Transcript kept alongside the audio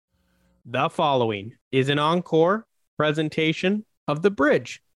The following is an encore presentation of The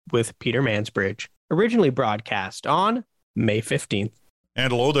Bridge with Peter Mansbridge, originally broadcast on May 15th.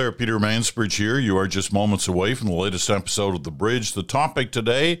 And hello there, Peter Mansbridge here. You are just moments away from the latest episode of The Bridge. The topic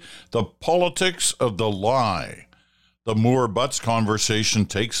today, the politics of the lie. The Moore-Butts conversation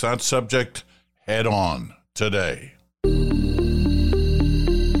takes that subject head on today.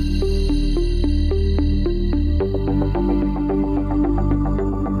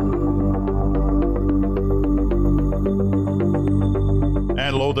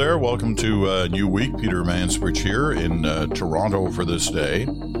 Hello there. Welcome to a new week. Peter Mansbridge here in Toronto for this day.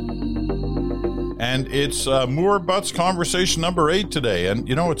 And it's Moore-Butts conversation number 8 today. And,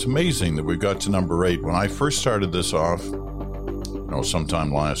 you know, it's amazing that we've got to number 8. When I first started this off,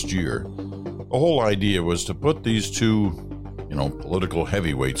 sometime last year, the whole idea was to put these two, political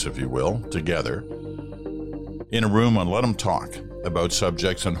heavyweights, if you will, together in a room and let them talk about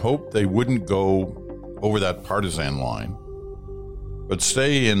subjects and hope they wouldn't go over that partisan line, but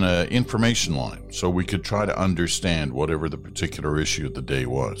stay in an information line so we could try to understand whatever the particular issue of the day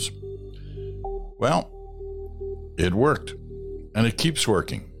was. Well, it worked, and it keeps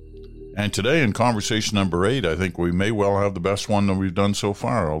working. And today in conversation number 8, I think we may well have the best one that we've done so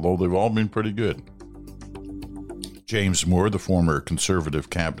far, although they've all been pretty good. James Moore, the former Conservative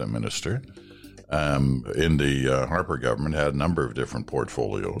cabinet minister in the Harper government, had a number of different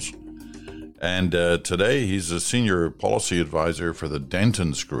portfolios. And today he's a senior policy advisor for the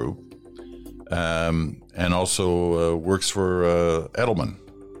Dentons Group and also works for Edelman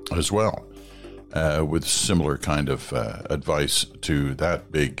as well, with similar kind of advice to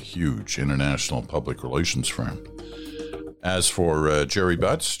that big, huge international public relations firm. As for Gerry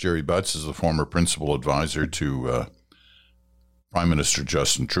Butts is the former principal advisor to Prime Minister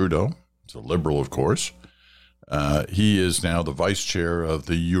Justin Trudeau. He's a Liberal, of course. He is now the vice chair of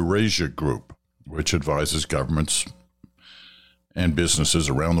the Eurasia Group, which advises governments and businesses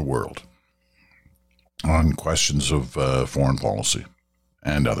around the world on questions of foreign policy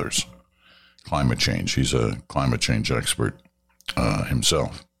and others. Climate change. He's a climate change expert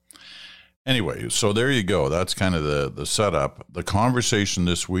himself. Anyway, so there you go. That's kind of the setup. The conversation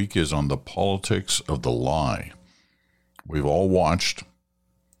this week is on the politics of the lie. We've all watched.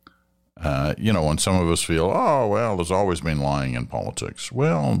 And some of us feel, oh, well, there's always been lying in politics.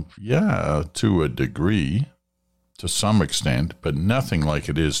 Well, yeah, to a degree, to some extent, but nothing like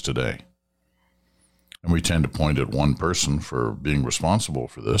it is today. And we tend to point at one person for being responsible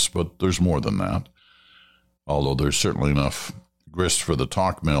for this, but there's more than that. Although there's certainly enough grist for the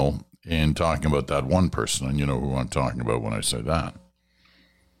talk mill in talking about that one person, and you know who I'm talking about when I say that.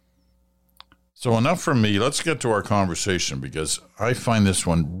 So enough from me. Let's get to our conversation because I find this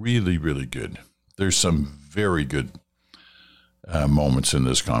one really, really good. There's some very good moments in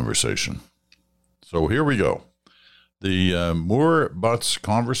this conversation. So here we go. The Moore-Butts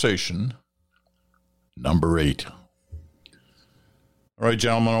conversation number 8. All right,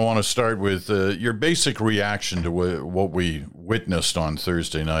 gentlemen, I want to start with your basic reaction to what we witnessed on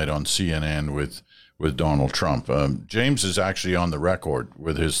Thursday night on CNN with Donald Trump. James is actually on the record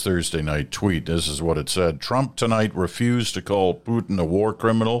with his Thursday night tweet. This is what it said. Trump tonight refused to call Putin a war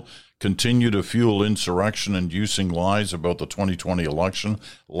criminal, continue to fuel insurrection, inducing lies about the 2020 election,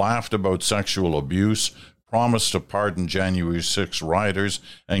 laughed about sexual abuse, promised to pardon January 6 rioters,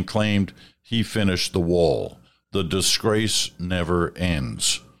 and claimed he finished the wall. The disgrace never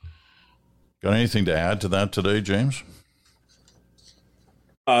ends. Got anything to add to that today, James?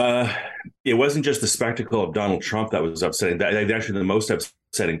 It wasn't just the spectacle of Donald Trump that was upsetting. Actually, the most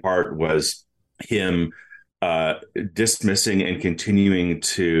upsetting part was him dismissing and continuing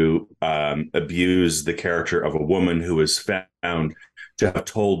to abuse the character of a woman who was found to have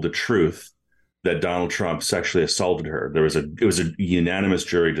told the truth that Donald Trump sexually assaulted her. It was a unanimous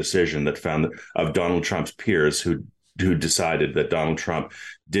jury decision that found that of Donald Trump's peers who decided that Donald Trump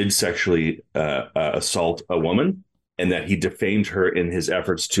did sexually assault a woman, and that he defamed her in his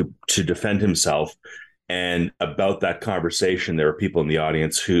efforts to defend himself. And about that conversation, there were people in the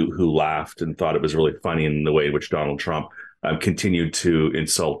audience who laughed and thought it was really funny in the way in which Donald Trump continued to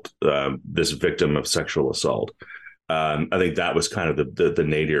insult this victim of sexual assault. I think that was kind of the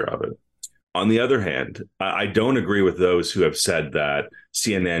nadir of it. On the other hand, I don't agree with those who have said that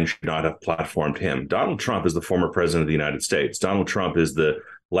CNN should not have platformed him. Donald Trump is the former president of the United States. Donald Trump is the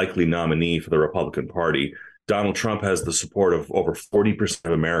likely nominee for the Republican Party. Donald Trump has the support of over 40%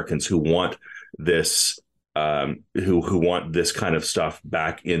 of Americans who want this, who want this kind of stuff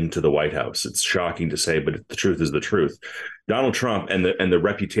back into the White House. It's shocking to say, but the truth is the truth. Donald Trump and the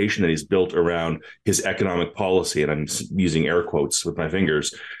reputation that he's built around his economic policy, and I'm using air quotes with my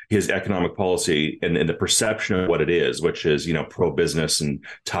fingers, his economic policy and the perception of what it is, which is, pro-business and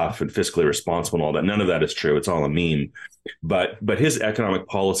tough and fiscally responsible and all that. None of that is true. It's all a meme. But his economic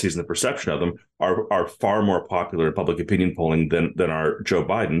policies and the perception of them are far more popular in public opinion polling than are Joe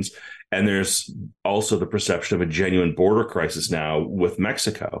Biden's. And there's also the perception of a genuine border crisis now with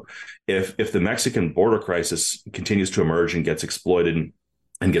Mexico. If the Mexican border crisis continues to emerge and gets exploited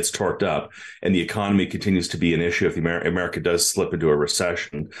and gets torqued up, and the economy continues to be an issue, if America does slip into a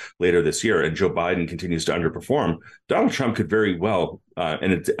recession later this year and Joe Biden continues to underperform, Donald Trump could very well,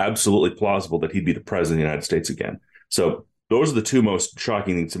 and it's absolutely plausible that he'd be the president of the United States again. So those are the two most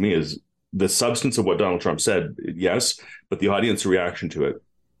shocking things to me: is the substance of what Donald Trump said, yes, but the audience reaction to it.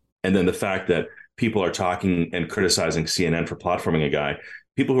 And then the fact that people are talking and criticizing CNN for platforming a guy.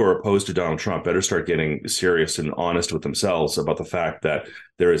 People who are opposed to Donald Trump better start getting serious and honest with themselves about the fact that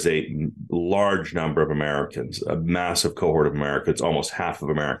there is a large number of Americans, a massive cohort of Americans, almost half of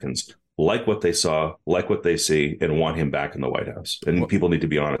Americans, like what they saw, like what they see, and want him back in the White House. And people need to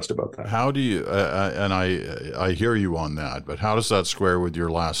be honest about that. How do you, and I hear you on that, but how does that square with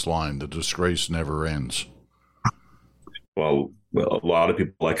your last line, the disgrace never ends? Well, a lot of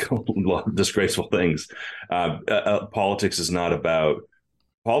people like a lot of disgraceful things. Politics is not about...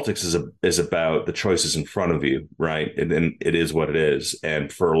 Politics is about the choices in front of you, right? And it is what it is.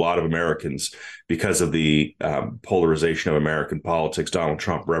 And for a lot of Americans, because of the polarization of American politics, Donald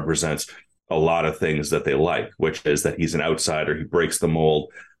Trump represents a lot of things that they like, which is that he's an outsider. He breaks the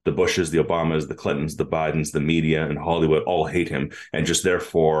mold. The Bushes, the Obamas, the Clintons, the Bidens, the media, and Hollywood all hate him. And just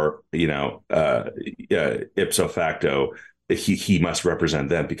therefore, ipso facto, he must represent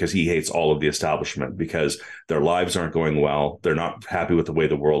them because he hates all of the establishment, because their lives aren't going well. They're not happy with the way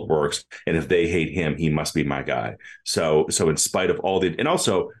the world works. And if they hate him, he must be my guy. So in spite of all the, and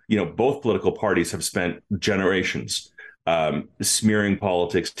also, both political parties have spent generations smearing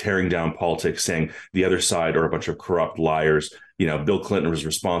politics, tearing down politics, saying the other side are a bunch of corrupt liars. Bill Clinton was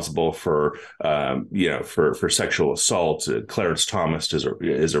responsible for sexual assault. Clarence Thomas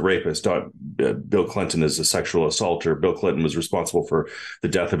is a rapist. Bill Clinton is a sexual assaulter. Bill Clinton was responsible for the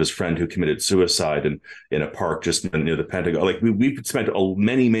death of his friend who committed suicide in a park just near the Pentagon. Like we've spent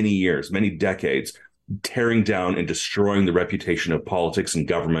many years, many decades tearing down and destroying the reputation of politics and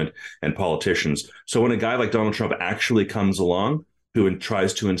government and politicians. So when a guy like Donald Trump actually comes along, who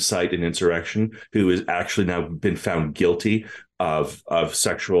tries to incite an insurrection, who has actually now been found guilty of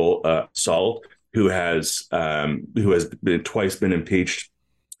sexual assault, who has been twice been impeached,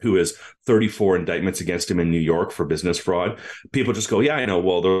 who has 34 indictments against him in New York for business fraud, people just go, yeah, I know.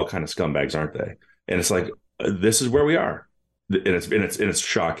 Well, they're all kind of scumbags, aren't they? And it's like, this is where we are, and it's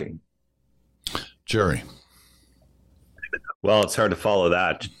shocking. Gerry. Well, it's hard to follow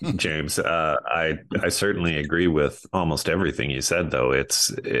that, James. I certainly agree with almost everything you said, though.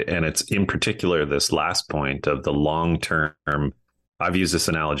 It's in particular this last point of the long term. I've used this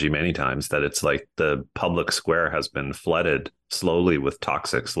analogy many times, that it's like the public square has been flooded slowly with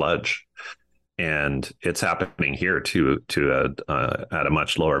toxic sludge, and it's happening here too, at a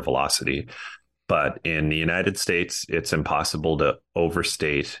much lower velocity. But in the United States, it's impossible to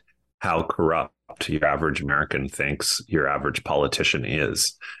overstate how corrupt your average American thinks your average politician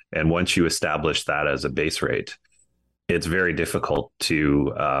is. And once you establish that as a base rate, it's very difficult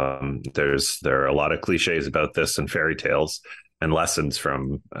to, there are a lot of cliches about this and fairy tales and lessons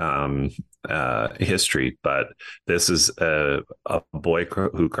from history, but this is a boy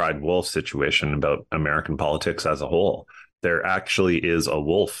who cried wolf situation about American politics as a whole. There actually is a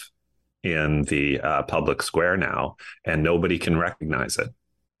wolf in the public square now, and nobody can recognize it,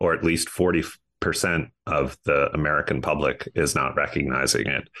 or at least 40% of the American public is not recognizing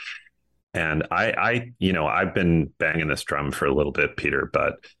it. And I've been banging this drum for a little bit, Peter,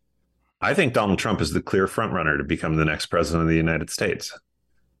 but I think Donald Trump is the clear front runner to become the next president of the United States.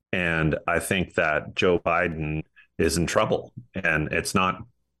 And I think that Joe Biden is in trouble. And it's not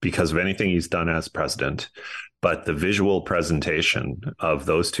because of anything he's done as president, but the visual presentation of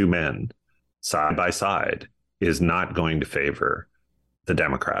those two men side by side is not going to favor the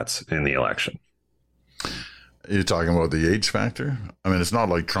Democrats in the election. You're talking about the age factor? I mean, it's not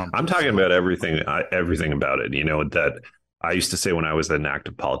like Trump. I'm talking about everything about it. That I used to say when I was in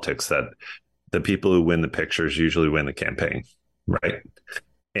active politics that the people who win the pictures usually win the campaign, right?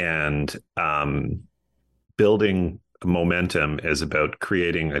 And building momentum is about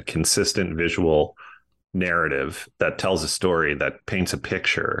creating a consistent visual narrative that tells a story, that paints a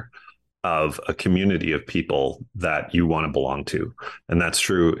picture of a community of people that you want to belong to. And that's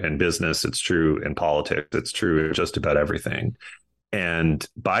true in business. It's true in politics. It's true in just about everything. And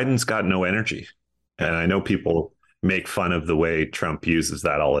Biden's got no energy. And I know people make fun of the way Trump uses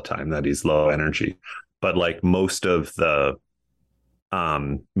that all the time, that he's low energy. But like most of the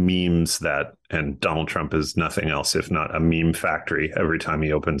memes that, and Donald Trump is nothing else if not a meme factory every time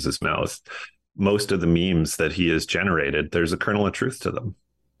he opens his mouth. Most of the memes that he has generated, there's a kernel of truth to them.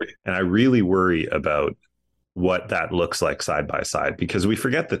 And I really worry about what that looks like side by side, because we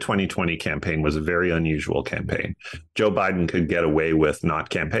forget the 2020 campaign was a very unusual campaign. Joe Biden could get away with not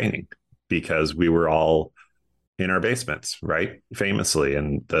campaigning because we were all in our basements, right? Famously.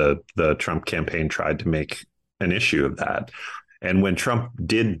 And the Trump campaign tried to make an issue of that. And when Trump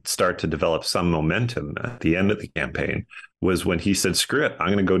did start to develop some momentum at the end of the campaign was when he said, screw it, I'm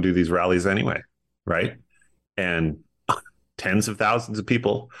going to go do these rallies anyway, right? And tens of thousands of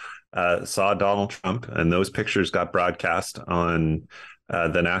people saw Donald Trump, and those pictures got broadcast on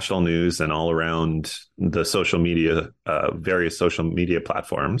the national news and all around the social media, various social media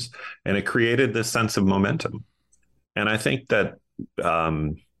platforms. And it created this sense of momentum. And I think that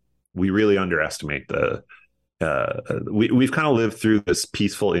we really underestimate we've kind of lived through this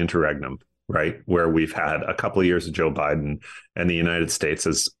peaceful interregnum, right? Where we've had a couple of years of Joe Biden and the United States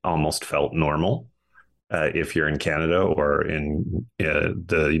has almost felt normal. If you're in Canada or in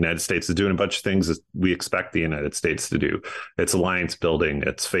the United States is doing a bunch of things that we expect the United States to do. It's alliance building.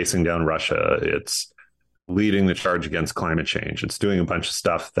 It's facing down Russia. It's leading the charge against climate change. It's doing a bunch of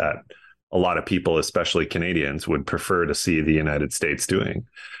stuff that a lot of people, especially Canadians, would prefer to see the United States doing.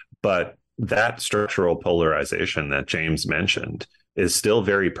 But that structural polarization that James mentioned is still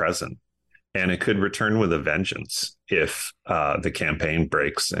very present. And it could return with a vengeance if the campaign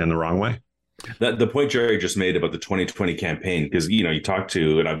breaks in the wrong way. The point Gerry just made about the 2020 campaign, because, you know,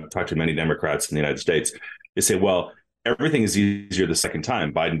 and I've talked to many Democrats in the United States, they say, well, everything is easier the second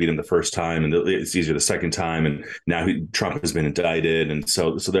time. Biden beat him the first time, and it's easier the second time, and now Trump has been indicted, and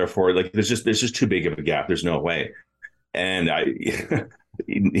so therefore, like, there's just too big of a gap. There's no way, and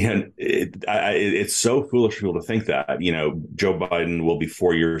it's so foolish for people to think that, you know, Joe Biden will be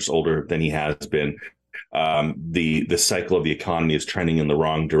 4 years older than he has been. The cycle of the economy is trending in the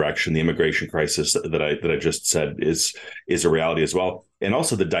wrong direction. The immigration crisis that I just said is a reality as well. And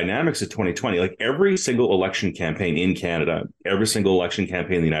also the dynamics of 2020, like every single election campaign in Canada, every single election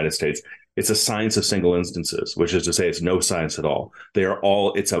campaign in the United States, it's a science of single instances, which is to say it's no science at all. They are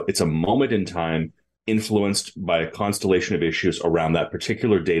all, it's a moment in time influenced by a constellation of issues around that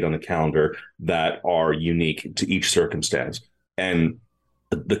particular date on the calendar that are unique to each circumstance. And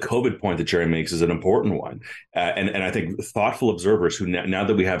the COVID point that Gerry makes is an important one. And I think thoughtful observers who now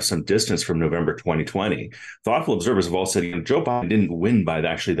that we have some distance from November 2020, thoughtful observers have all said, you know, Joe Biden didn't win by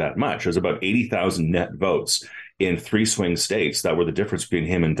actually that much. It was about 80,000 net votes in 3 swing states that were the difference between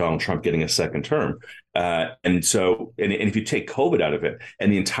him and Donald Trump getting a second term. And if you take COVID out of it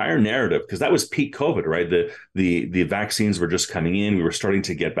and the entire narrative, because that was peak COVID, right? The vaccines were just coming in. We were starting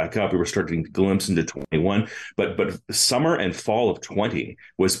to get back up. We were starting to glimpse into 21. But summer and fall of 20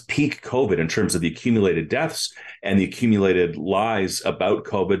 was peak COVID in terms of the accumulated deaths and the accumulated lies about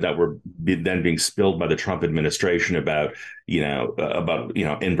COVID that were then being spilled by the Trump administration about ivermectin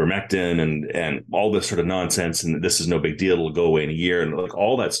and all this sort of nonsense. And this is no big deal. It'll go away in a year. And like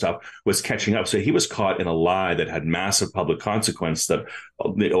all that stuff was catching up. So he was caught in a lie that had massive public consequence that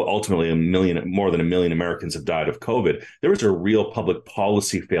ultimately more than 1 million Americans have died of COVID. There was a real public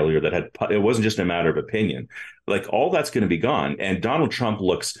policy failure it wasn't just a matter of opinion. Like all that's going to be gone. And Donald Trump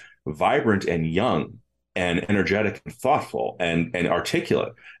looks vibrant and young and energetic and thoughtful and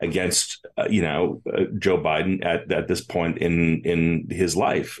articulate against Joe Biden at this point in his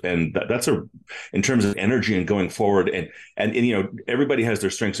life. And that's in terms of energy and going forward and you know, everybody has their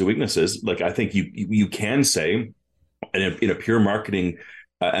strengths and weaknesses. Like I think you can say in a pure marketing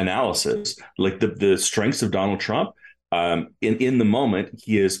analysis, like the strengths of Donald Trump in the moment,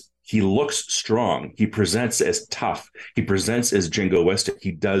 he looks strong. He presents as tough. He presents as jingoistic.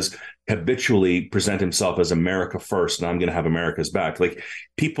 He does habitually present himself as America first, and I'm going to have America's back. Like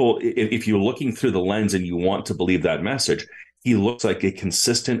people, if you're looking through the lens and you want to believe that message, he looks like a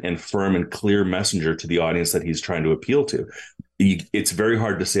consistent and firm and clear messenger to the audience that he's trying to appeal to. It's very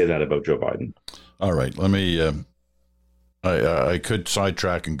hard to say that about Joe Biden. All right, let me. I could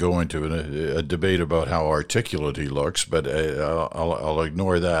sidetrack and go into a debate about how articulate he looks, but I'll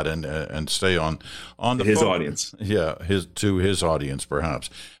ignore that and stay on the his audience. Yeah, his audience perhaps.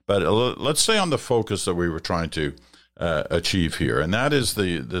 But let's stay on the focus that we were trying to achieve here, and that is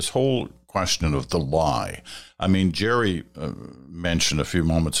this whole question of the lie. I mean, Gerry mentioned a few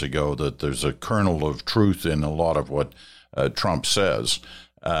moments ago that there's a kernel of truth in a lot of what Trump says.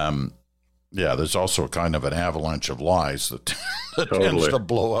 Yeah, there's also kind of an avalanche of lies that tends to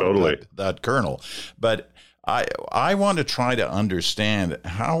blow up that kernel. But I want to try to understand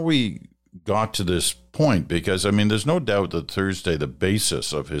how we got to this point, because I mean, there's no doubt that Thursday, the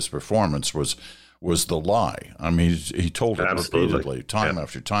basis of his performance was the lie. I mean, he told it repeatedly, time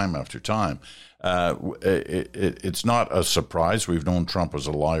after time after time. It's not a surprise. We've known Trump was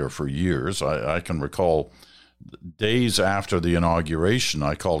a liar for years. I can recall days after the inauguration,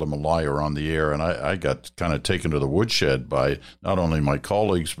 I called him a liar on the air, and I got kind of taken to the woodshed by not only my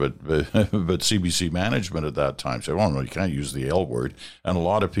colleagues, but CBC management at that time. Said, well, no, you can't use the L word. And a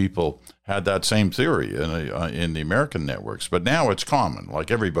lot of people had that same theory in the American networks. But now it's common. Like,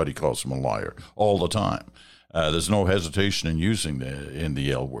 everybody calls him a liar all the time. There's no hesitation in using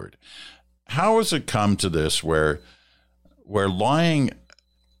the L word. How has it come to this where lying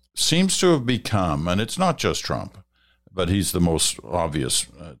seems to have become, and it's not just Trump, but he's the most obvious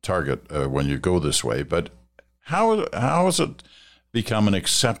target when you go this way, but how has it become an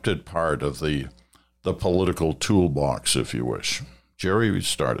accepted part of the political toolbox, if you wish? Gerry,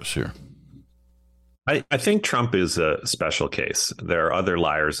 start us here. I think Trump is a special case. There are other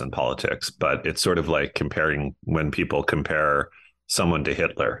liars in politics, but it's sort of like comparing, when people compare someone to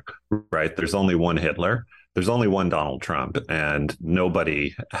Hitler, right? There's only one Hitler. There's only one Donald Trump, and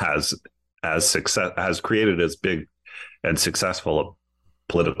nobody has created as big and successful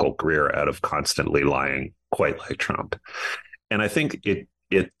a political career out of constantly lying, quite like Trump. And I think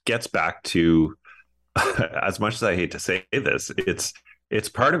it gets back to, as much as I hate to say this, it's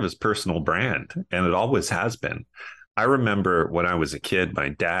part of his personal brand, and it always has been. I remember when I was a kid, my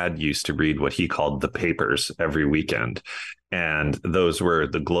dad used to read what he called the papers every weekend. And those were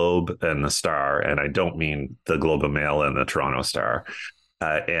the Globe and the Star. And I don't mean the Globe and Mail and the Toronto Star,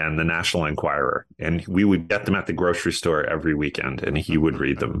 and the National Enquirer. And we would get them at the grocery store every weekend, and he would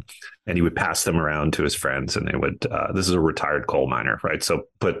read them, and he would pass them around to his friends. And they would, this is a retired coal miner, right? So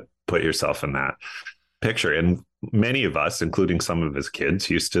put yourself in that picture. And many of us, including some of his kids,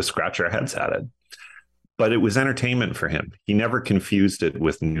 used to scratch our heads at it. But it was entertainment for him. He never confused it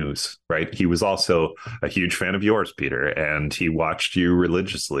with news, right? He was also a huge fan of yours, Peter, and he watched you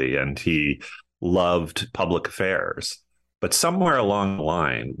religiously, and he loved public affairs. But somewhere along the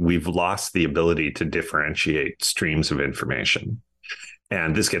line, we've lost the ability to differentiate streams of information.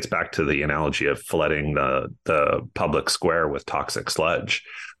 And this gets back to the analogy of flooding the public square with toxic sludge.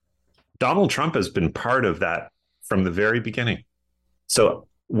 Donald Trump has been part of that from the very beginning. So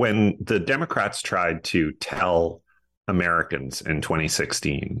when the Democrats tried to tell Americans in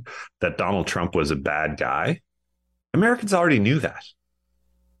 2016 that Donald Trump was a bad guy, Americans already knew that.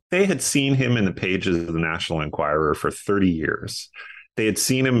 They had seen him in the pages of the National Enquirer for 30 years. They had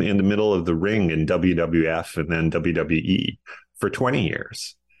seen him in the middle of the ring in WWF and then WWE for 20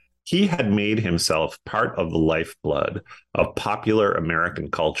 years. He had made himself part of the lifeblood of popular American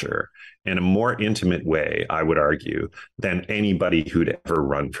culture in a more intimate way, I would argue, than anybody who'd ever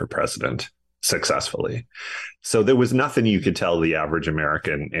run for president successfully. So there was nothing you could tell the average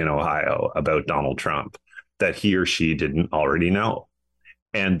American in Ohio about Donald Trump that he or she didn't already know.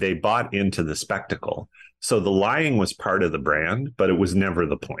 And they bought into the spectacle. So the lying was part of the brand, but it was never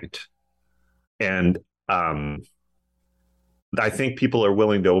the point. And I think people are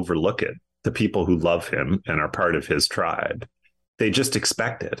willing to overlook it, the people who love him and are part of his tribe. They just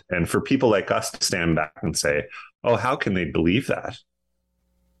expect it. And for people like us to stand back and say, oh, how can they believe that?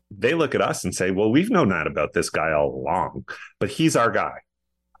 They look at us and say, well, we've known that about this guy all along, but he's our guy,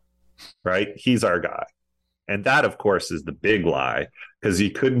 right? He's our guy. And that, of course, is the big lie, because he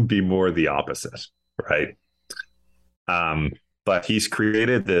couldn't be more the opposite, right? But he's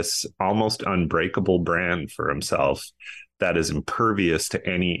created this almost unbreakable brand for himself that is impervious to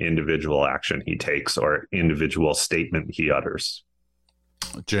any individual action he takes or individual statement he utters.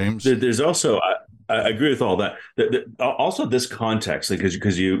 James? There's also, I agree with all that. Also, this context,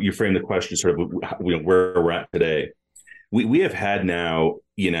 because you framed the question sort of where we're at today. We have had now,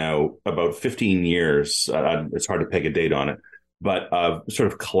 about 15 years, it's hard to peg a date on it, but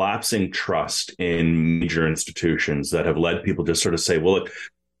sort of collapsing trust in major institutions that have led people to sort of say, well, look,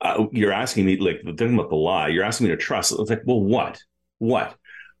 you're asking me, like, talking about the lie, you're asking me to trust. It's like, well, what?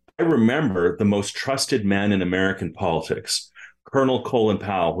 I remember the most trusted man in American politics, Colonel Colin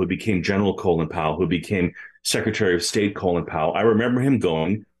Powell, who became General Colin Powell, who became Secretary of State Colin Powell. I remember him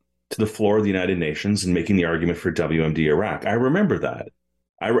going to the floor of the United Nations and making the argument for WMD Iraq. I remember that.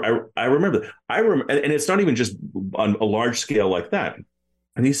 I remember that. And it's not even just on a large scale like that.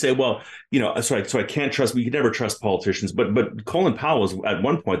 And you say, well, so I can't trust. We could never trust politicians. But Colin Powell was at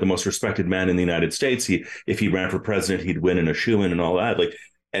one point the most respected man in the United States. If he ran for president, he'd win in a shoo-in and all that.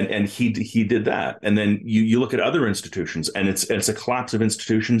 And he did that. And then you look at other institutions, and it's a collapse of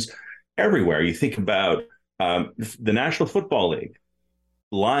institutions everywhere. You think about The National Football League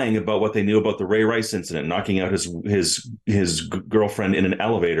lying about what they knew about the Ray Rice incident, knocking out his girlfriend in an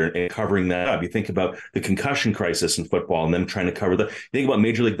elevator and covering that up. You think about the concussion crisis in football and them trying to cover that. You think about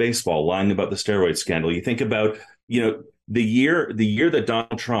Major League Baseball lying about the steroid scandal. You think about, the year that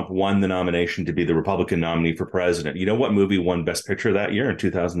Donald Trump won the nomination to be the Republican nominee for president. You know what movie won Best Picture that year in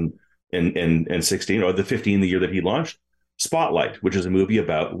 2016, or the year that he launched? Spotlight, which is a movie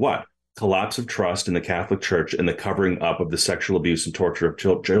about what? Collapse of trust in the Catholic Church and the covering up of the sexual abuse and torture of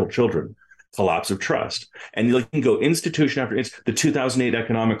children. Collapse of trust. And you can go institution after the 2008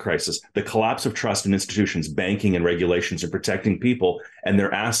 economic crisis, the collapse of trust in institutions, banking and regulations, and protecting people and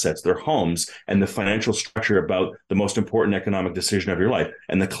their assets, their homes, and the financial structure about the most important economic decision of your life,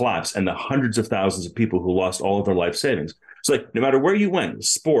 and the collapse, and the hundreds of thousands of people who lost all of their life savings. So no matter where you went,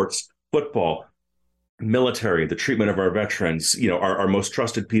 sports, football, military, the treatment of our veterans, our most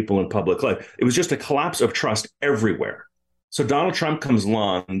trusted people in public life. It was just a collapse of trust everywhere. So Donald Trump comes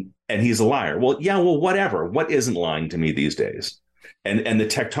along and he's a liar. Well, whatever. What isn't lying to me these days? And the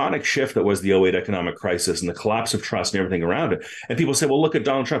tectonic shift that was the '08 economic crisis and the collapse of trust and everything around it. And people say, well, look at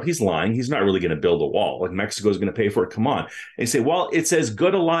Donald Trump. He's lying. He's not really going to build a wall. Like Mexico is going to pay for it. Come on. And you say, well, it's as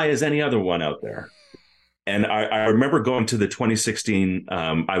good a lie as any other one out there. And I remember going to the 2016.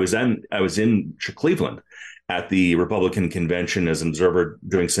 I was in Cleveland at the Republican convention as an observer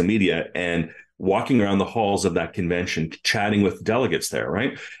doing some media and walking around the halls of that convention, chatting with delegates there,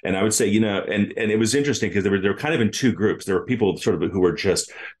 right? And I would say, and it was interesting because they were kind of in two groups. There were people sort of who were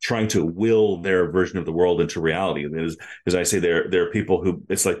just trying to will their version of the world into reality. And as I say, there are people who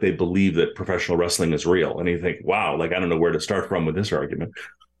it's like they believe that professional wrestling is real, and you think, wow, I don't know where to start from with this argument.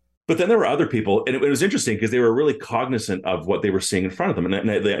 But then there were other people, and it was interesting because they were really cognizant of what they were seeing in front of them. And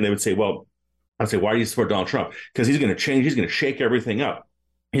they would say, well, I'd say, why do you support Donald Trump? Because he's going to change. He's going to shake everything up.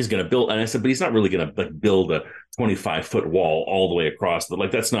 He's going to build. And I said, but he's not really going to build a 25-foot wall all the way across.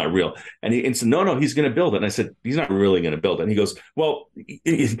 That's not real. And he said, no, he's going to build it. And I said, he's not really going to build it. And he goes, well,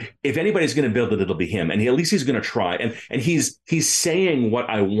 if anybody's going to build it, it'll be him. And at least he's going to try. And he's saying what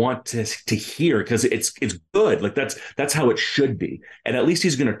I want to hear because it's good. That's how it should be. And at least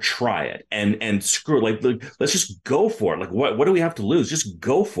he's going to try it and screw it. Let's just go for it. What do we have to lose? Just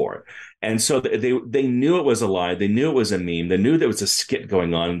go for it. And so they knew it was a lie. They knew it was a meme. They knew there was a skit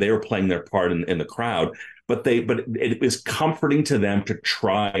going on. They were playing their part in the crowd. But it was comforting to them to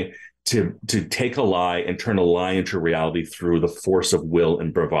try to take a lie and turn a lie into reality through the force of will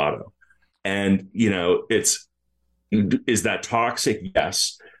and bravado. And is that toxic?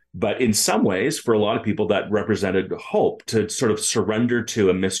 Yes. But in some ways, for a lot of people, that represented hope to sort of surrender to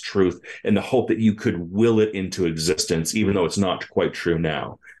a mistruth and the hope that you could will it into existence, even though it's not quite true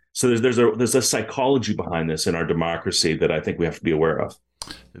now. So there's a psychology behind this in our democracy that I think we have to be aware of.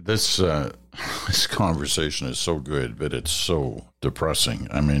 This conversation is so good, but it's so depressing.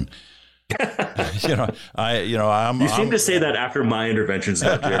 I mean, I'm. You seem to say that after my interventions,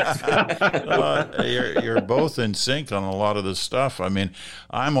 you're both in sync on a lot of this stuff. I mean,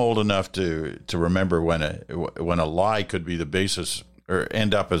 I'm old enough to remember when a lie could be the basis or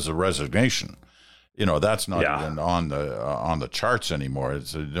end up as a resignation. That's not even on the charts anymore.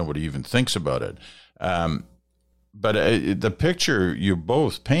 Nobody even thinks about it. But the picture you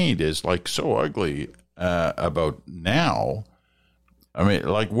both paint is so ugly about now. I mean,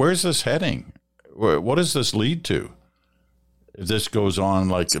 where's this heading? What does this lead to if this goes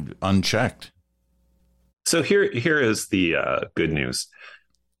on unchecked? So here is the good news.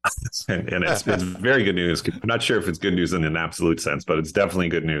 and it's very good news. I'm not sure if it's good news in an absolute sense, but it's definitely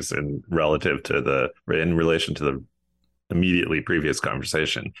good news in relation to the immediately previous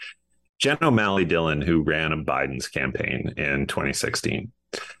conversation. Jen O'Malley Dillon, who ran Biden's campaign in 2016,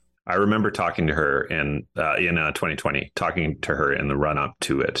 I remember talking to her in 2020, talking to her in the run up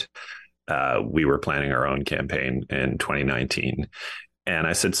to it. We were planning our own campaign in 2019, and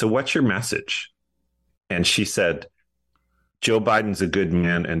I said, "So what's your message?" And she said, Joe Biden's a good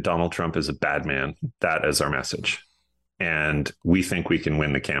man and Donald Trump is a bad man. That is our message. And we think we can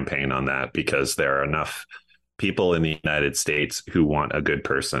win the campaign on that because there are enough people in the United States who want a good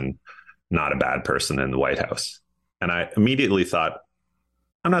person, not a bad person in the White House. And I immediately thought,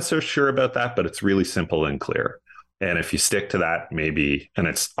 I'm not so sure about that, but it's really simple and clear. And if you stick to that, maybe, and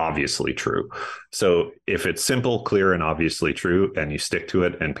it's obviously true. So if it's simple, clear, and obviously true, and you stick to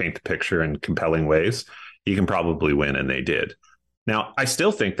it and paint the picture in compelling ways, you can probably win, and they did. Now, I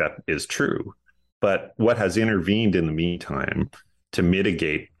still think that is true, but what has intervened in the meantime to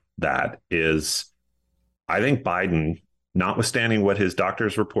mitigate that is, I think Biden, notwithstanding what his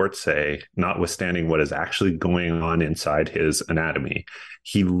doctor's reports say, notwithstanding what is actually going on inside his anatomy,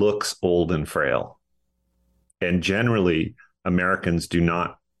 he looks old and frail. And generally, Americans do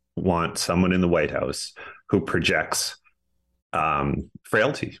not want someone in the White House who projects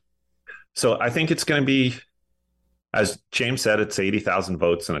frailty. So I think it's going to be, as James said, it's 80,000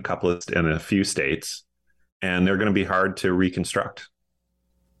 votes in a few states, and they're going to be hard to reconstruct.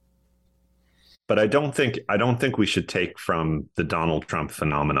 But I don't think we should take from the Donald Trump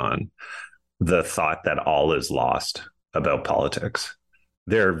phenomenon the thought that all is lost about politics.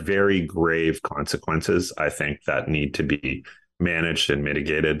 There are very grave consequences, I think, that need to be managed and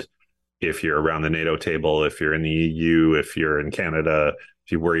mitigated. If you're around the NATO table, if you're in the EU, if you're in Canada,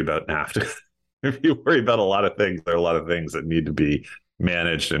 if you worry about NAFTA, if you worry about a lot of things, there are a lot of things that need to be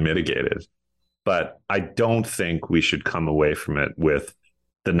managed and mitigated. But I don't think we should come away from it with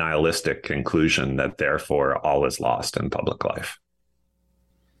the nihilistic conclusion that therefore all is lost in public life.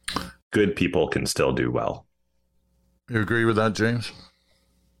 Good people can still do well. You agree with that, James?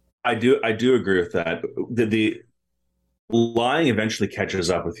 I do agree with that. The lying eventually catches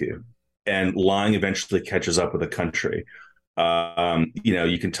up with you, and lying eventually catches up with a country.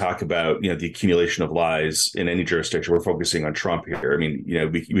 You can talk about, the accumulation of lies in any jurisdiction. We're focusing on Trump here. I mean,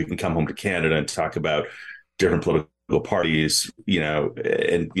 we can come home to Canada and talk about different political parties, we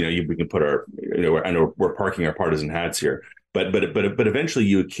can put our, I know we're parking our partisan hats here, but eventually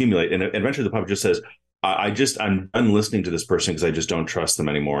you accumulate, and eventually the public just says, I'm done listening to this person because I just don't trust them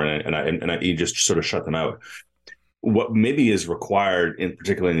anymore, and you just sort of shut them out. What maybe is required, in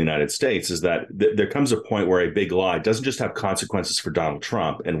particular in the United States, is that there comes a point where a big lie doesn't just have consequences for Donald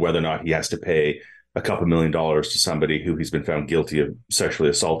Trump and whether or not he has to pay a couple $1 million to somebody who he's been found guilty of sexually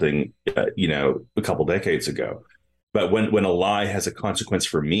assaulting, a couple decades ago. But when a lie has a consequence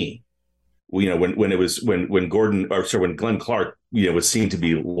for me, when Glenn Clark, was seen to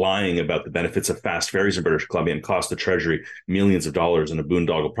be lying about the benefits of fast ferries in British Columbia and cost the Treasury millions of dollars in a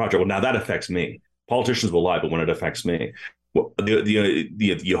boondoggle project. Well, now that affects me. Politicians will lie, but when it affects me, well,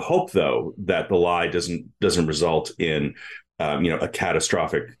 you hope though that the lie doesn't result in a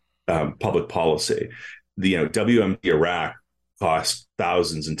catastrophic public policy. The WMD Iraq cost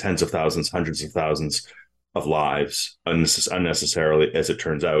thousands and tens of thousands, hundreds of thousands of lives unnecessarily, as it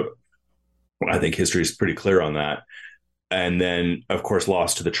turns out. I think history is pretty clear on that. And then, of course,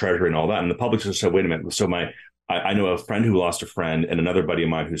 lost to the Treasury and all that. And the public just said, wait a minute. So I know a friend who lost a friend, and another buddy of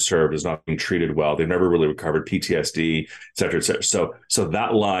mine who served is not being treated well. They've never really recovered, PTSD, et cetera, et cetera. So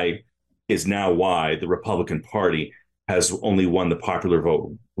that lie is now why the Republican Party has only won the popular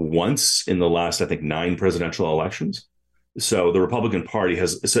vote once in the last, I think, 9 presidential elections. So the Republican Party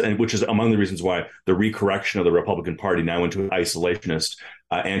which is among the reasons why the recorrection of the Republican Party now into an isolationist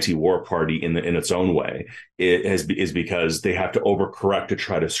anti-war party in its own way is because they have to overcorrect to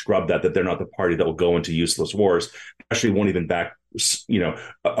try to scrub that they're not the party that will go into useless wars, actually won't even back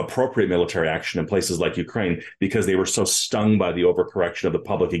appropriate military action in places like Ukraine because they were so stung by the overcorrection of the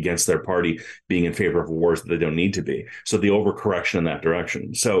public against their party being in favor of wars that they don't need to be. So the overcorrection in that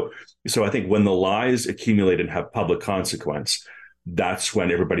direction. So I think when the lies accumulate and have public consequence, that's when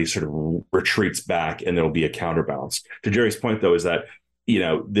everybody sort of retreats back and there'll be a counterbalance. To Gerry's point, though, is that,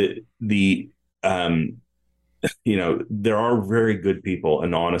 there are very good people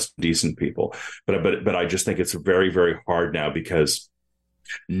and honest, decent people, but I just think it's very, very hard now because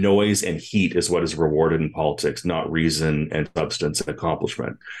noise and heat is what is rewarded in politics, not reason and substance and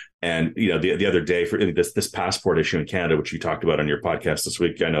accomplishment. And the other day for this passport issue in Canada, which you talked about on your podcast this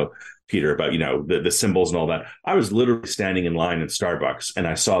week, I know, Peter, about the symbols and all that. I was literally standing in line in Starbucks, and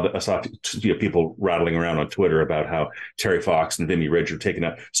I saw people rattling around on Twitter about how Terry Fox and Vimy Ridge are taken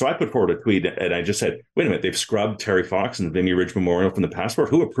up. So I put forward a tweet, and I just said, "Wait a minute, they've scrubbed Terry Fox and the Vimy Ridge Memorial from the passport.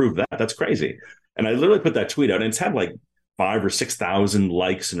 Who approved that? That's crazy." And I literally put that tweet out, and it's had like 5,000 or 6,000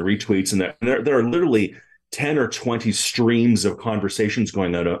 likes and retweets, and there are literally 10 or 20 streams of conversations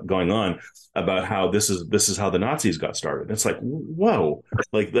going on about how this is how the Nazis got started. It's like, whoa,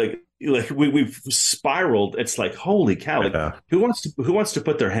 like we've spiraled. It's like, holy cow! Like, who wants to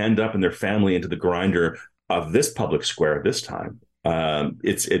put their hand up and their family into the grinder of this public square this time?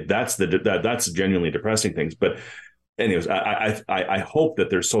 That's genuinely depressing things. But anyways, I hope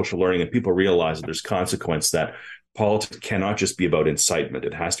that there's social learning and people realize that there's consequence, that politics cannot just be about incitement.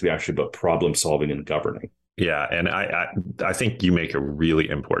 It has to be actually about problem solving and governing. Yeah. And I think you make a really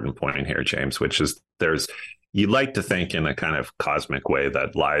important point here, James, which is you like to think in a kind of cosmic way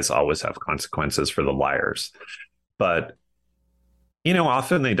that lies always have consequences for the liars. But,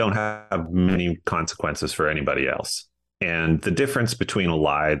 often they don't have many consequences for anybody else. And the difference between a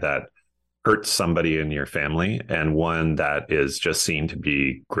lie that hurts somebody in your family and one that is just seen to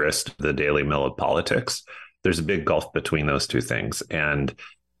be grist, the daily mill of politics, there's a big gulf between those two things. And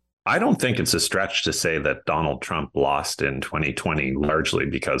I don't think it's a stretch to say that Donald Trump lost in 2020 largely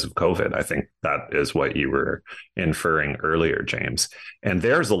because of COVID. I think that is what you were inferring earlier, James. And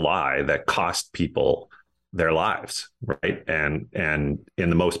there's a lie that cost people their lives, right? And in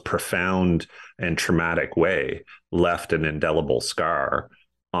the most profound and traumatic way, left an indelible scar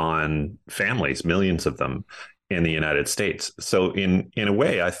on families, millions of them in the United States. So in a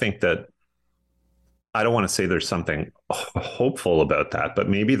way, I think that I don't want to say there's something hopeful about that, but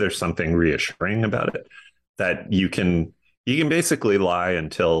maybe there's something reassuring about it, that you can basically lie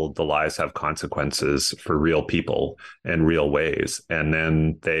until the lies have consequences for real people in real ways, and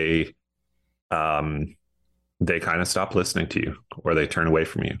then they kind of stop listening to you, or they turn away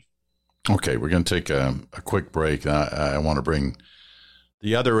from you. Okay, we're going to take a quick break. I want to bring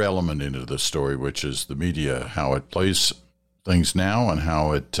the other element into the story, which is the media, how it plays things now, and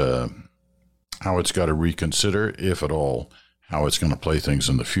how it's got to reconsider, if at all, how it's going to play things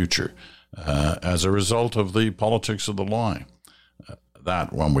in the future as a result of the politics of the lie.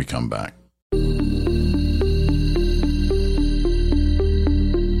 That when we come back.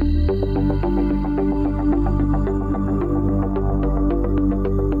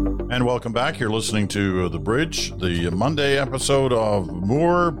 And welcome back. You're listening to The Bridge, the Monday episode of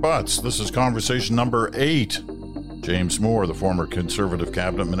Moore Butts. This is conversation number 8. James Moore, the former Conservative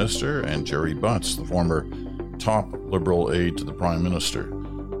cabinet minister, and Gerry Butts, the former top Liberal aide to the Prime Minister,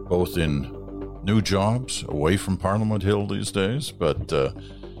 both in new jobs away from Parliament Hill these days, but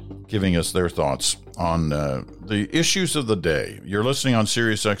giving us their thoughts on the issues of the day. You're listening on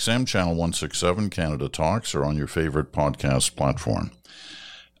Sirius XM, Channel 167, Canada Talks, or on your favorite podcast platform.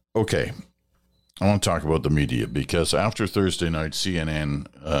 Okay, I want to talk about the media, because after Thursday night, CNN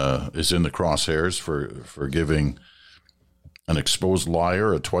is in the crosshairs for giving an exposed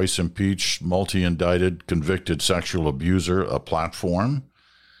liar, a twice impeached, multi-indicted, convicted sexual abuser a platform.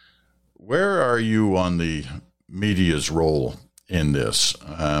 Where are you on the media's role in this?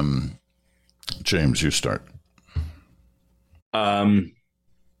 James, you start. I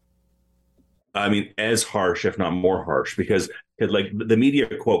mean, as harsh, if not more harsh, because like the media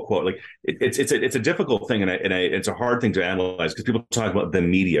quote, like it's a difficult thing, and it's a hard thing to analyze, because people talk about the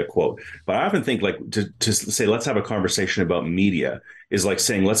media quote. But I often think, like, to say let's have a conversation about media is like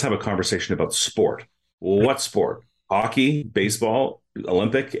saying let's have a conversation about sport. Well, what sport? Hockey, baseball,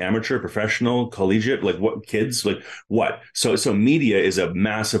 Olympic, amateur, professional, collegiate, like what, kids, like what? So media is a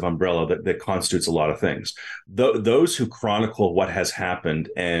massive umbrella that constitutes a lot of things. Those who chronicle what has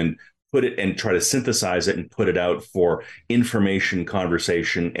happened and put it and try to synthesize it and put it out for information,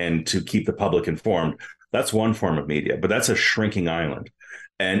 conversation, and to keep the public informed, that's one form of media, but that's a shrinking island.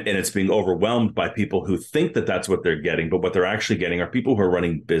 And it's being overwhelmed by people who think that that's what they're getting, but what they're actually getting are people who are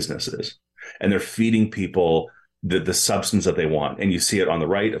running businesses, and they're feeding people the substance that they want. And you see it on the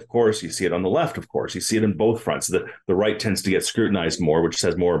right, of course, you see it on the left, of course, you see it in both fronts. The right tends to get scrutinized more, which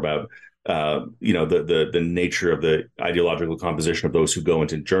says more about the nature of the ideological composition of those who go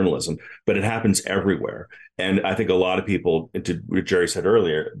into journalism, but it happens everywhere. And I think a lot of people, to what Gerry said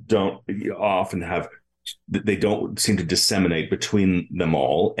earlier, don't seem to disseminate between them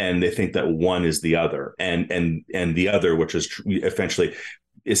all, and they think that one is the other, and the other, which is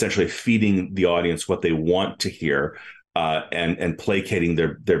essentially feeding the audience what they want to hear, and placating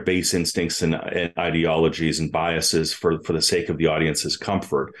their base instincts and ideologies and biases for the sake of the audience's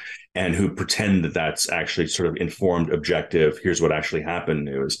comfort, and who pretend that that's actually sort of informed, objective, here's what actually happened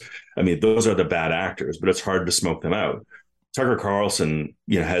news. I mean, those are the bad actors, but it's hard to smoke them out. Tucker Carlson,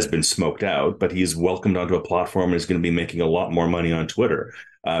 has been smoked out, but he's welcomed onto a platform and is going to be making a lot more money on Twitter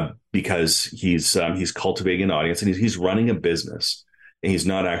because he's cultivating an audience, and he's running a business, and he's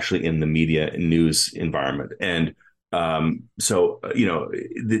not actually in the media and news environment. And so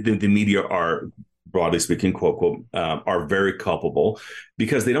the media are, broadly speaking, quote, quote, are very culpable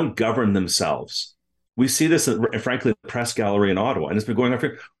because they don't govern themselves. We see this, frankly, the press gallery in Ottawa, and it's been going on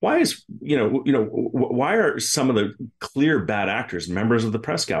for. Why are some of the clear bad actors members of the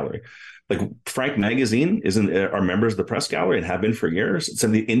press gallery? Like Frank Magazine are members of the press gallery and have been for years.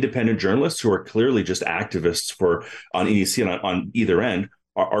 Some of the independent journalists who are clearly just activists on EDC and on either end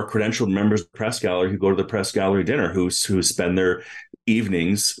are credentialed members of the press gallery who go to the press gallery dinner, who spend their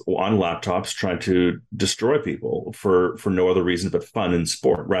evenings on laptops trying to destroy people for no other reason but fun and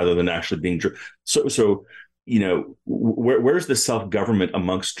sport, rather than actually being so where's the self-government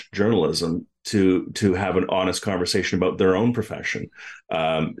amongst journalism to have an honest conversation about their own profession?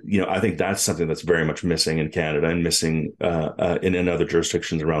 I think that's something that's very much missing in Canada, and missing in other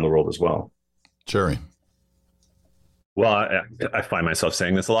jurisdictions around the world as well. Gerry. Well, I find myself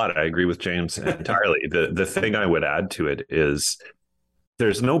saying this a lot. I agree with James entirely. The thing I would add to it is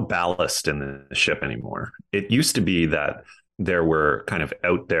there's no ballast in the ship anymore. It used to be that there were kind of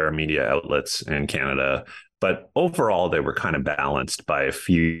out there media outlets in Canada, but overall they were kind of balanced by a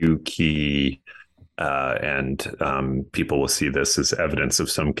few key, and people will see this as evidence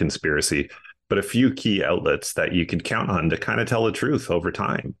of some conspiracy, but a few key outlets that you could count on to kind of tell the truth over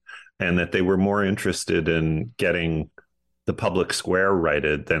time, and that they were more interested in getting the public square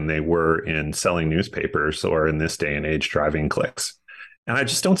righted than they were in selling newspapers or, in this day and age, driving clicks. And I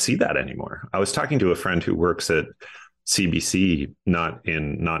just don't see that anymore. I was talking to a friend who works at CBC, not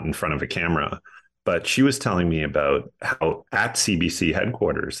in front of a camera, but she was telling me about how at CBC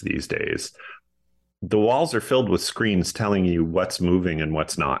headquarters these days, the walls are filled with screens telling you what's moving and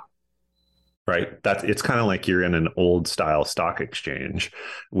what's not. Right. It's kind of like you're in an old style stock exchange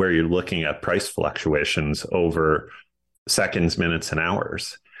where you're looking at price fluctuations over seconds, minutes, and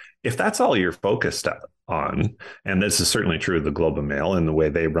hours. If that's all you're focused on, and this is certainly true of the Globe and Mail and the way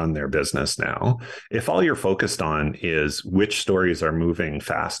they run their business now, if all you're focused on is which stories are moving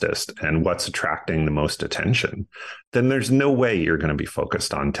fastest and what's attracting the most attention, then there's no way you're going to be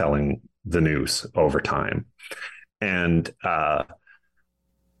focused on telling the news over time. And,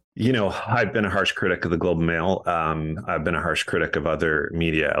 I've been a harsh critic of the Globe and Mail. I've been a harsh critic of other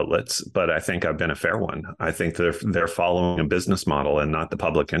media outlets, but I think I've been a fair one. I think they're following a business model and not the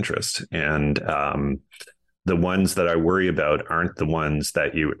public interest. And the ones that I worry about aren't the ones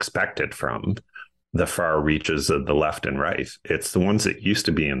that you expected from the far reaches of the left and right. It's the ones that used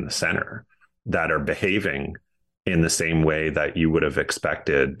to be in the center that are behaving in the same way that you would have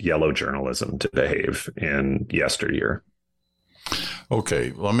expected yellow journalism to behave in yesteryear.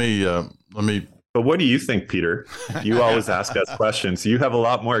 Okay, let me. But what do you think, Peter? You always ask us questions. You have a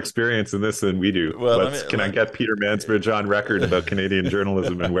lot more experience in this than we do. Well, can I get Peter Mansbridge on record about Canadian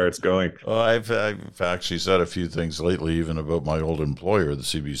journalism and where it's going? Well, I've actually said a few things lately, even about my old employer, the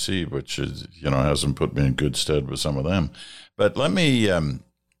CBC, which is, hasn't put me in good stead with some of them. But let me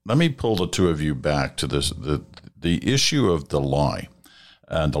pull the two of you back to this the issue of the lie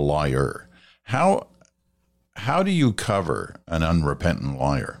and the liar. How do you cover an unrepentant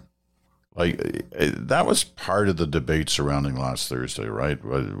liar? Like, that was part of the debate surrounding last Thursday, right?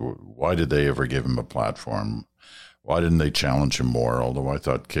 Why did they ever give him a platform? Why didn't they challenge him more? Although I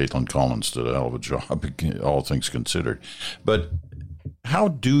thought Caitlin Collins did a hell of a job, all things considered. But how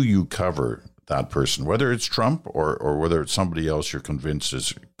do you cover that person, whether it's Trump or whether it's somebody else you're convinced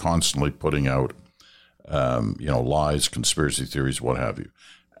is constantly putting out, lies, conspiracy theories, what have you?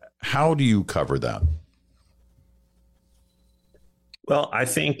 How do you cover that? Well, I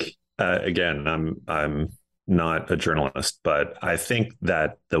think, again, I'm not a journalist, but I think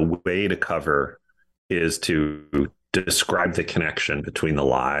that the way to cover is to describe the connection between the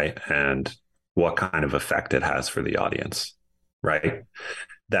lie and what kind of effect it has for the audience, right?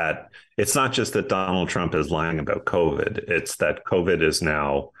 That it's not just that Donald Trump is lying about COVID, it's that COVID is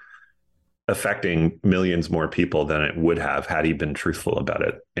now affecting millions more people than it would have had he been truthful about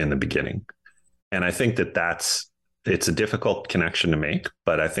it in the beginning. And I think it's a difficult connection to make,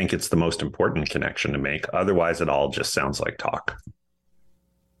 but I think it's the most important connection to make. Otherwise, it all just sounds like talk.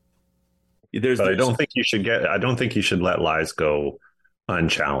 I don't think you should let lies go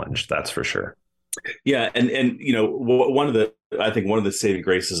unchallenged. That's for sure. Yeah, and one of the saving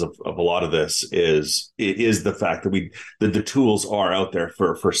graces of a lot of this is the fact that the tools are out there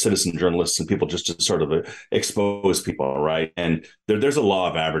for citizen journalists and people just to sort of expose people, right? And there's a law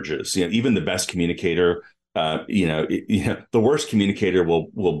of averages. Even the best communicator. The worst communicator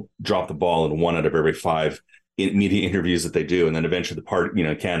will drop the ball in 1 out of every 5 media interviews that they do, and then eventually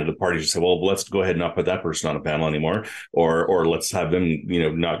Canada parties just say, well, let's go ahead and not put that person on a panel anymore, or let's have them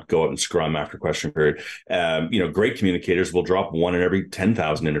not go up and scrum after question period. Great communicators will drop 1 in every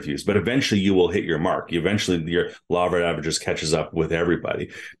 10,000 interviews, but eventually you will hit your mark. Eventually your law of averages catches up with everybody,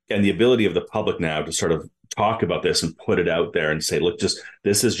 and the ability of the public now to sort of talk about this and put it out there and say, look,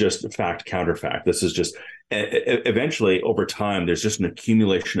 this is just fact, counterfact. This is just eventually over time, there's just an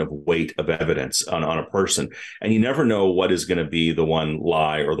accumulation of weight of evidence on a person. And you never know what is going to be the one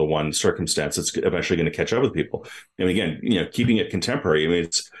lie or the one circumstance that's eventually going to catch up with people. And again, keeping it contemporary. I mean,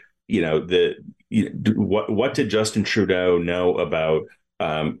 it's, what did Justin Trudeau know about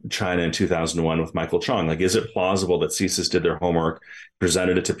China in 2001 with Michael Chong? Like, is it plausible that CSIS did their homework,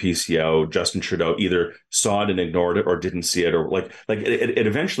 presented it to PCO, Justin Trudeau either saw it and ignored it or didn't see it, or like it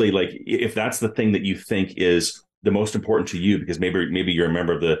eventually, like, if that's the thing that you think is the most important to you because maybe you're a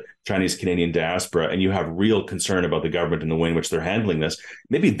member of the Chinese Canadian diaspora and you have real concern about the government and the way in which they're handling this.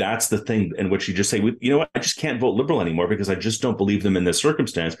 Maybe that's the thing in which you just say, you know what, I just can't vote Liberal anymore because I just don't believe them in this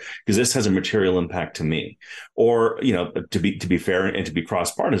circumstance because this has a material impact to me. Or, you know, to be fair and to be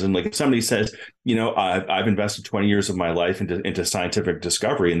cross-partisan, like if somebody says, you know, I've invested 20 years of my life into scientific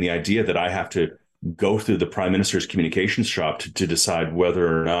discovery, and the idea that I have to go through the Prime Minister's communications shop to decide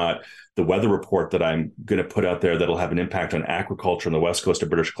whether or not the weather report that I'm going to put out there that'll have an impact on agriculture on the west coast of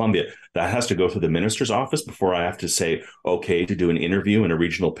British Columbia, that has to go through the minister's office before I have to say, okay, to do an interview in a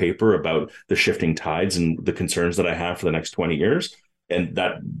regional paper about the shifting tides and the concerns that I have for the next 20 years. And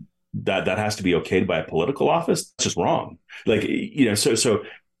that has to be okayed by a political office. That's just wrong. Like, you know, so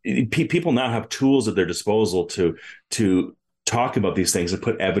people now have tools at their disposal to talk about these things and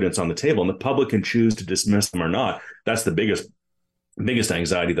put evidence on the table, and the public can choose to dismiss them or not. That's the biggest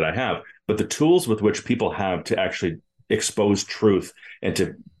anxiety that I have. But the tools with which people have to actually expose truth and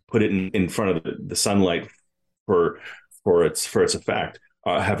to put it in front of the sunlight for its effect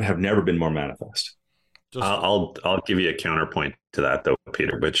have never been more manifest. I'll give you a counterpoint to that, though,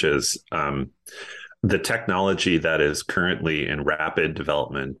 Peter, which is the technology that is currently in rapid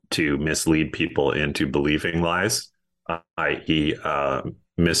development to mislead people into believing lies, i.e.,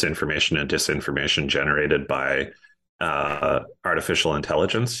 misinformation and disinformation generated by artificial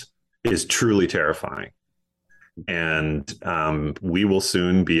intelligence, is truly terrifying. And we will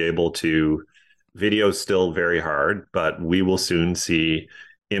soon be able to, video's still very hard, but we will soon see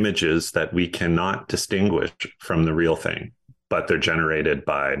images that we cannot distinguish from the real thing, but they're generated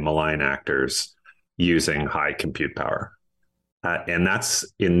by malign actors using high compute power. And that's,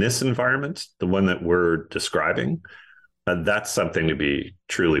 in this environment, the one that we're describing, that's something to be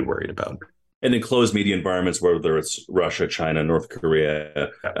truly worried about. And in closed media environments, whether it's Russia, China, North Korea,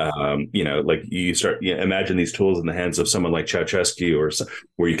 you know, like you start, imagine these tools in the hands of someone like Ceausescu, or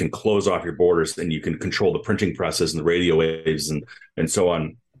where you can close off your borders and you can control the printing presses and the radio waves and so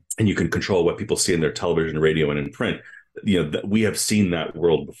on. And you can control what people see in their television, radio, and in print. You know, we have seen that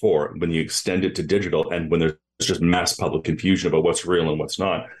world before. When you extend it to digital, and when there's just mass public confusion about what's real and what's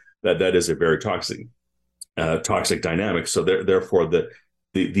not, that is a very toxic dynamic. So therefore, the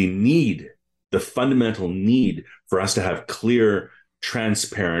fundamental need for us to have clear,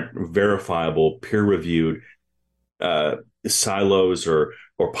 transparent, verifiable, peer-reviewed silos or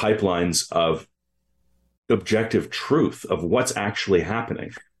pipelines of objective truth of what's actually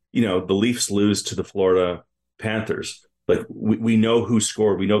happening. You know, the Leafs lose to the Florida Panthers. Like, we know who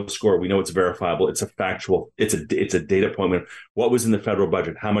scored, we know the score, we know it's verifiable, it's a factual, it's a data point. What was in the federal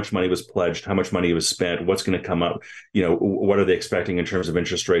budget, how much money was pledged, how much money was spent, what's going to come up, you know, what are they expecting in terms of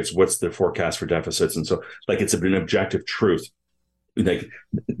interest rates, what's the forecast for deficits. And so, like, it's an objective truth. Like,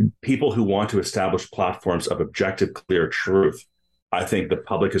 people who want to establish platforms of objective, clear truth, I think the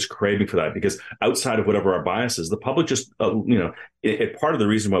public is craving for that, because outside of whatever our bias is, the public just, part of the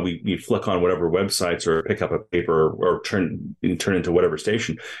reason why we flick on whatever websites or pick up a paper or turn into whatever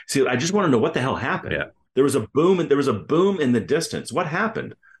station. See, I just want to know what the hell happened. Yeah. There was a boom in the distance. What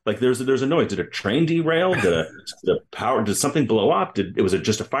happened? Like, there's a noise. Did a train derail? Did something blow up? Was it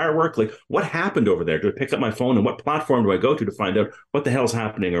just a firework? Like, what happened over there? Do I pick up my phone, and what platform do I go to find out what the hell's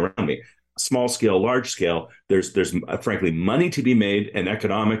happening around me? Small scale, large scale, there's frankly money to be made, an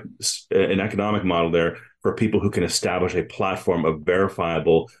economic model there for people who can establish a platform of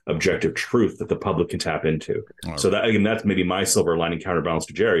verifiable, objective truth that the public can tap into. Right. So that, again, that's maybe my silver lining counterbalance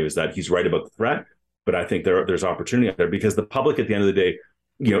to Gerry, is that he's right about the threat, but I think there's opportunity out there, because the public, at the end of the day,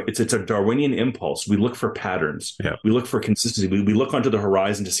 you know, it's a Darwinian impulse. We look for patterns. Yeah. We look for consistency. We look onto the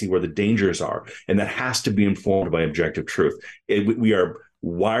horizon to see where the dangers are, and that has to be informed by objective truth. We are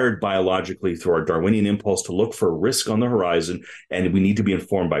wired biologically through our Darwinian impulse to look for risk on the horizon, and we need to be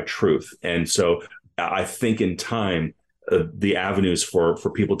informed by truth. And so I think in time, the avenues for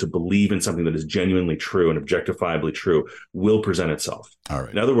people to believe in something that is genuinely true and objectifiably true will present itself. All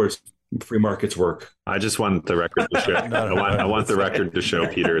right. In other words, free markets work. I just want the record to show. I want the record to show,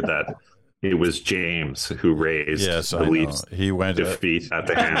 Peter, that it was James who raised the Leafs defeat at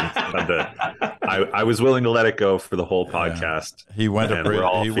the hands of the. I was willing to let it go for the whole podcast. He went a bridge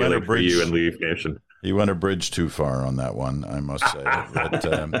for you and Leaf Nation. He went a bridge too far on that one, I must say.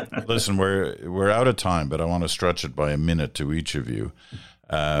 But, listen, we're out of time, but I want to stretch it by a minute to each of you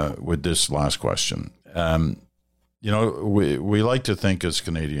with this last question. You know, we like to think as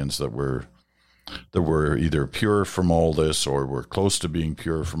Canadians that we're either pure from all this, or we're close to being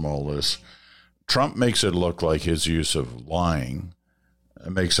pure from all this. Trump makes it look like his use of lying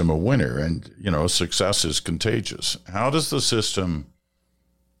makes him a winner, and, you know, success is contagious. How does the system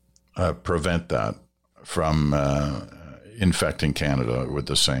prevent that? infecting Canada with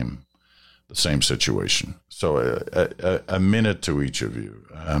the same situation. So a minute to each of you.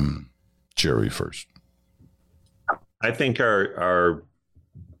 Gerry first. I think our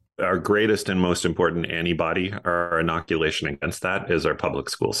greatest and most important antibody, our inoculation against that, is our public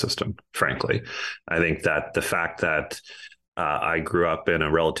school system, frankly. I think that the fact that I grew up in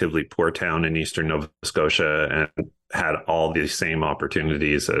a relatively poor town in eastern Nova Scotia and had all the same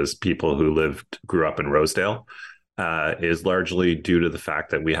opportunities as people who grew up in Rosedale is largely due to the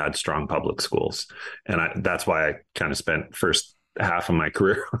fact that we had strong public schools. And that's why I kind of spent first half of my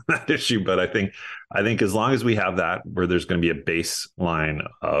career on that issue. But I think as long as we have that, where there's going to be a baseline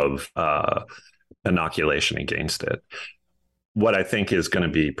of inoculation against it. What I think is going to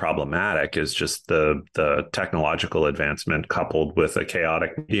be problematic is just the technological advancement coupled with a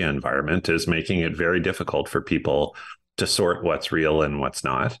chaotic media environment is making it very difficult for people to sort what's real and what's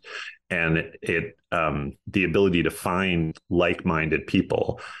not. And the ability to find like-minded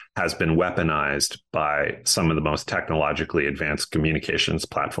people has been weaponized by some of the most technologically advanced communications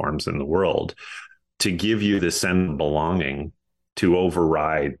platforms in the world to give you this sense of belonging to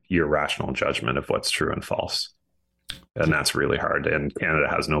override your rational judgment of what's true and false. And that's really hard. And Canada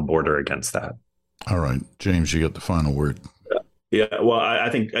has no border against that. All right, James, you get the final word. Yeah, well, I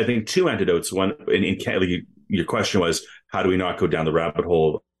think two antidotes. One, in Canada, your question was, how do we not go down the rabbit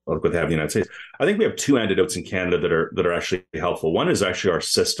hole of what they have in the United States? I think we have two antidotes in Canada that are actually helpful. One is actually our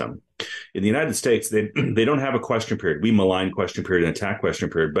system. In the United States, they don't have a question period. We malign question period and attack question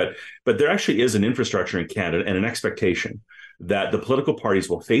period, but there actually is an infrastructure in Canada and an expectation that the political parties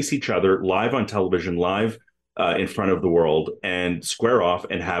will face each other live on television, live in front of the world, and square off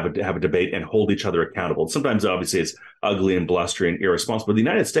and have a debate and hold each other accountable. Sometimes, obviously, it's ugly and blustery and irresponsible. But the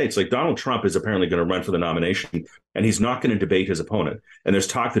United States, like Donald Trump, is apparently going to run for the nomination, and he's not going to debate his opponent. And there's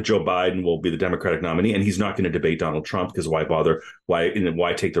talk that Joe Biden will be the Democratic nominee, and he's not going to debate Donald Trump because why bother?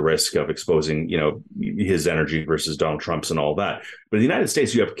 Why take the risk of exposing his energy versus Donald Trump's and all that? But in the United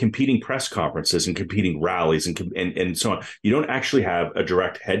States, you have competing press conferences and competing rallies and so on. You don't actually have a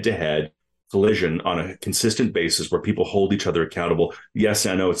direct head-to-head collision on a consistent basis where people hold each other accountable. Yes,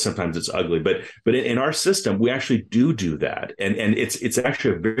 I know sometimes it's ugly, but in our system, we actually do that. And it's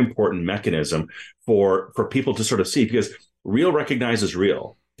actually a very important mechanism for people to sort of see, because real recognizes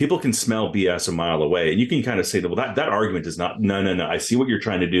real. People can smell BS a mile away, and you can kind of say that, well, that argument is not, no, I see what you're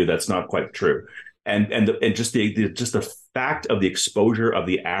trying to do. That's not quite true. And just the fact of the exposure of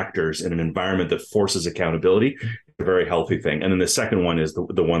the actors in an environment that forces accountability is a very healthy thing. And then the second one is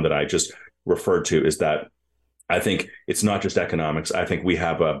the one that I just referred to, is that I think it's not just economics. I think we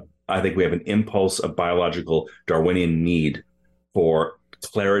have an impulse, a biological Darwinian need for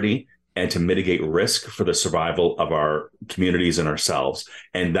clarity and to mitigate risk for the survival of our communities and ourselves.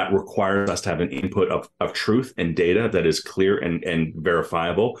 And that requires us to have an input of truth and data that is clear and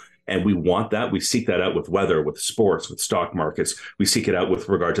verifiable. And we want that. We seek that out with weather, with sports, with stock markets. We seek it out with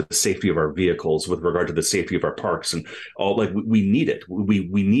regard to the safety of our vehicles, with regard to the safety of our parks, and all. Like, we need it. We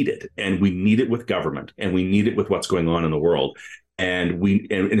need it, and we need it with government, and we need it with what's going on in the world. And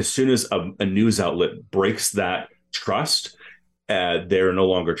as soon as a news outlet breaks that trust, they're no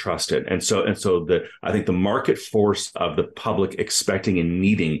longer trusted. And so I think the market force of the public expecting and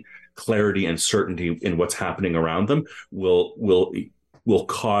needing clarity and certainty in what's happening around them will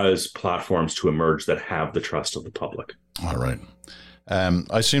cause platforms to emerge that have the trust of the public. All right.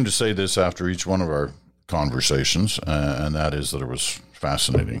 I seem to say this after each one of our conversations, and that is that it was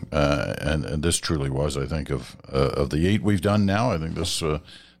fascinating. And this truly was, I think, of the 8 we've done now, I think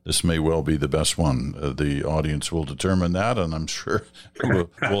this may well be the best one. The audience will determine that, and I'm sure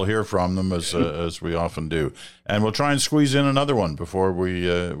we'll hear from them as we often do. And we'll try and squeeze in another one before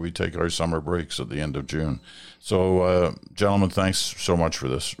we take our summer breaks at the end of June. So, gentlemen, thanks so much for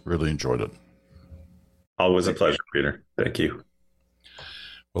this. Really enjoyed it. Always a pleasure, Peter. Thank you.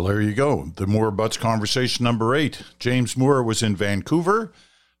 Well, there you go. The Moore Butts conversation number 8. James Moore was in Vancouver.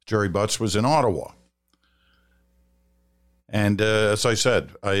 Gerry Butts was in Ottawa. And as I said,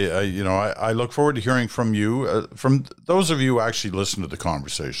 I look forward to hearing from you, from those of you who actually listen to the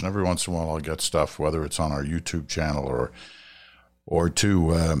conversation. Every once in a while, I'll get stuff, whether it's on our YouTube channel or to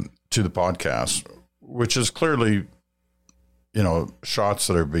the podcast, which is clearly, shots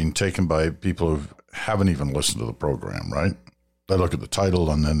that are being taken by people who haven't even listened to the program. Right? They look at the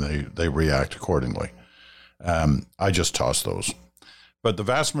title and then they react accordingly. I just toss those. But the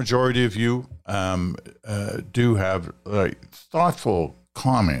vast majority of you do have thoughtful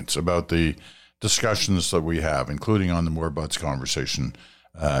comments about the discussions that we have, including on the Moore Butts conversation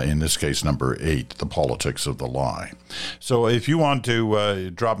In this case, number 8, The Politics of the Lie. So if you want to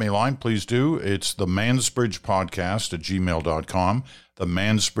drop me a line, please do. It's the mansbridgepodcast at gmail.com, the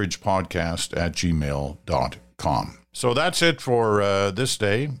mansbridgepodcast@gmail.com. So that's it for this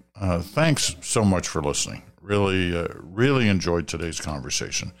day. Thanks so much for listening. Really enjoyed today's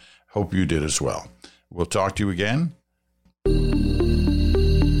conversation. Hope you did as well. We'll talk to you again.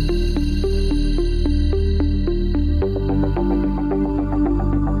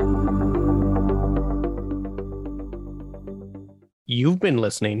 You've been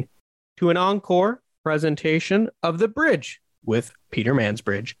listening to an Encore presentation of The Bridge with Peter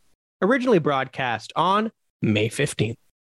Mansbridge, originally broadcast on May 15th.